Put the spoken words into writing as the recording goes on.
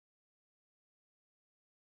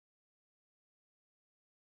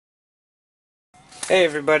Hey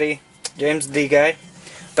everybody, James the Guy.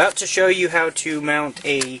 About to show you how to mount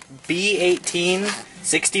a B18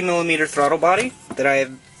 60mm throttle body that I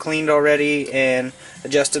have cleaned already and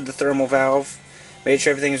adjusted the thermal valve, made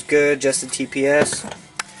sure everything is good, adjusted TPS,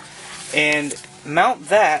 and mount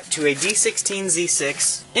that to a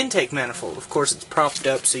D16Z6 intake manifold. Of course it's propped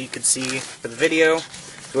up so you can see for the video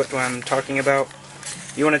what I'm talking about.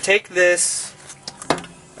 You want to take this,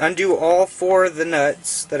 undo all four of the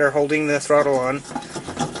nuts that are holding the throttle on,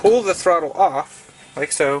 pull the throttle off,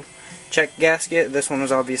 like so, check gasket, this one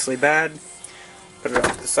was obviously bad, put it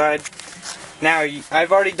off to the side. Now,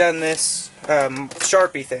 I've already done this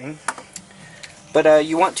Sharpie thing, but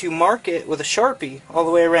you want to mark it with a Sharpie all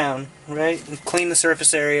the way around, right? And clean the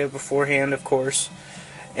surface area beforehand, of course.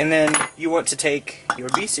 And then you want to take your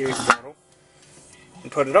B-series throttle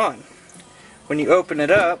and put it on. When you open it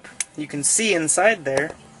up, you can see inside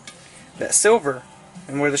there that silver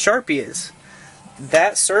and where the Sharpie is.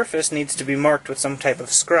 That surface needs to be marked with some type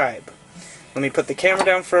of scribe. Let me put the camera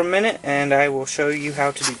down for a minute and I will show you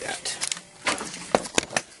how to do that.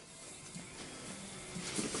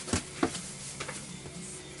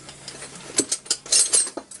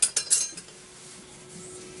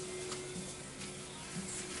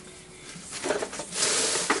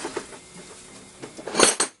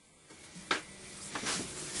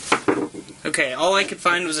 Okay, all I could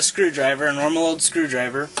find was a screwdriver, a normal old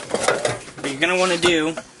screwdriver. What you're going to want to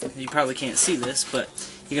do, you probably can't see this, but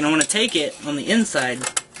you're going to want to take it on the inside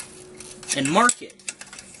and mark it.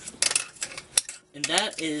 And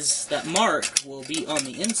that mark will be on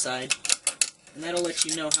the inside, and that'll let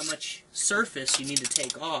you know how much surface you need to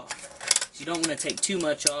take off. So you don't want to take too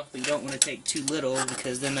much off, but you don't want to take too little,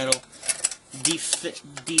 because then that'll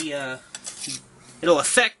it'll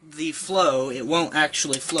affect the flow. It won't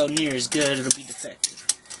actually flow near as good. It'll be defective.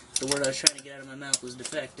 The word I was trying to get out of my mouth was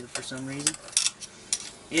defective for some reason.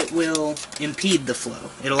 It will impede the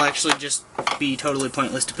flow. It'll actually just be totally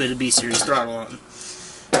pointless to put a B-series throttle on.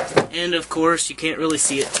 And of course, you can't really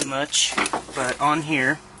see it too much, but on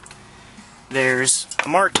here, there's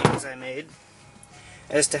markings I made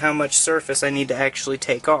as to how much surface I need to actually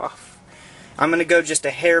take off. I'm going to go just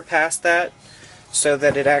a hair past that so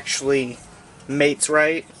that it actually mates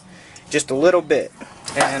right, just a little bit,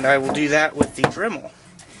 and I will do that with the Dremel,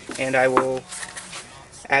 and I will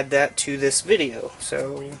add that to this video.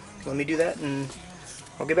 So let me do that and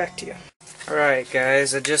I'll get back to you. Alright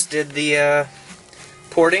guys, I just did the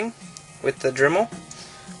porting with the Dremel.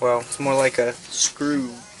 Well, it's more like a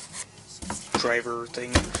screw driver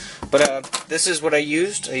thing, but this is what I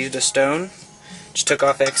used. I used a stone, just took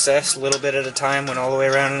off excess a little bit at a time, went all the way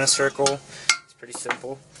around in a circle. It's pretty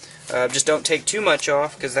simple. Just don't take too much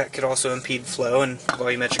off, because that could also impede flow, and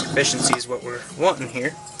volumetric efficiency is what we're wanting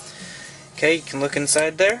here. Okay, you can look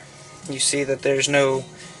inside there. You see that there's no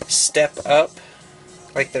step up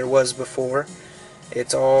like there was before.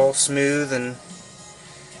 It's all smooth and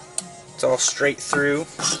it's all straight through.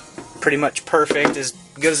 Pretty much perfect, as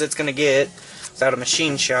good as it's going to get without a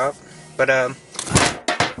machine shop. But,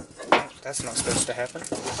 that's not supposed to happen.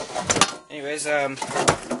 Anyways,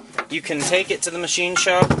 you can take it to the machine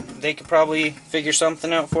shop. They could probably figure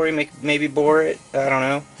something out for you, maybe bore it, I don't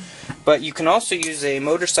know. But you can also use a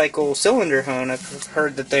motorcycle cylinder hone. I've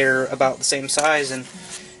heard that they're about the same size, and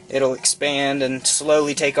it'll expand and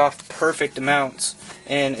slowly take off perfect amounts.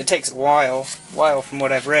 And it takes a while from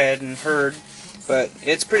what I've read and heard, but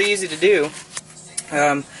it's pretty easy to do.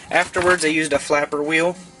 Afterwards I used a flapper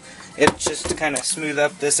wheel. It's just to kind of smooth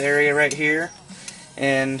up this area right here.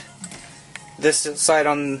 And this side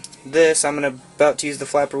on this, I'm about to use the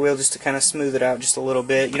flapper wheel just to kind of smooth it out just a little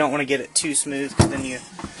bit. You don't want to get it too smooth, because then you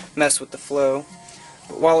mess with the flow.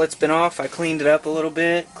 But while it's been off, I cleaned it up a little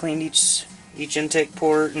bit, cleaned each intake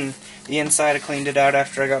port, and the inside I cleaned it out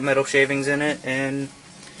after I got metal shavings in it, and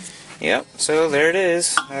yep, so there it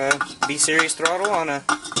is. B-series throttle on a,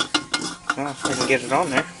 well, I can get it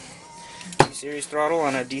on there. B-series throttle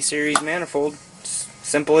on a D-series manifold.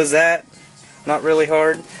 Simple as that. Not really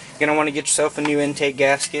hard. You're going to want to get yourself a new intake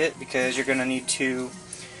gasket, because you're going to need to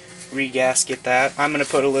re-gasket that. I'm going to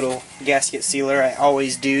put a little gasket sealer. I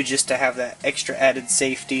always do, just to have that extra added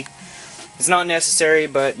safety. It's not necessary,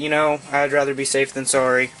 but you know, I'd rather be safe than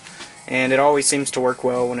sorry. And it always seems to work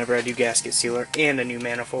well whenever I do gasket sealer and a new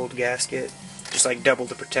manifold gasket. Just like double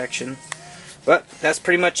the protection. But that's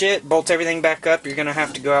pretty much it. Bolt everything back up. You're going to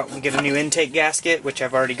have to go out and get a new intake gasket, which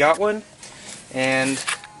I've already got one. And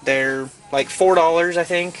they're like $4, I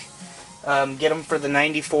think. Get them for the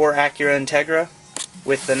 94 Acura Integra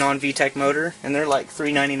with the non-VTEC motor, and they're like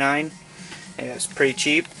 $3.99. Yeah, it's pretty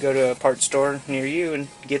cheap. Go to a parts store near you and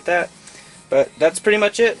get that. But that's pretty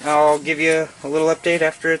much it. I'll give you a little update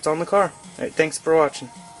after it's on the car. Alright, thanks for watching.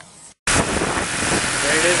 There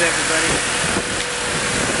it is, everybody.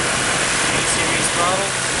 A-series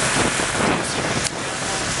throttle. 2-series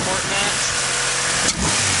manifold, port match.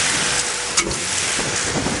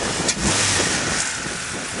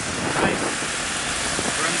 Right.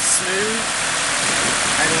 Runs smooth.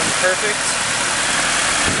 Idling perfect.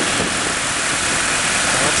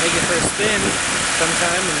 I'll take it for a spin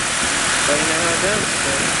sometime and let you know how it goes.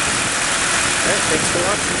 So, alright, thanks for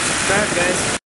watching. Subscribe, guys.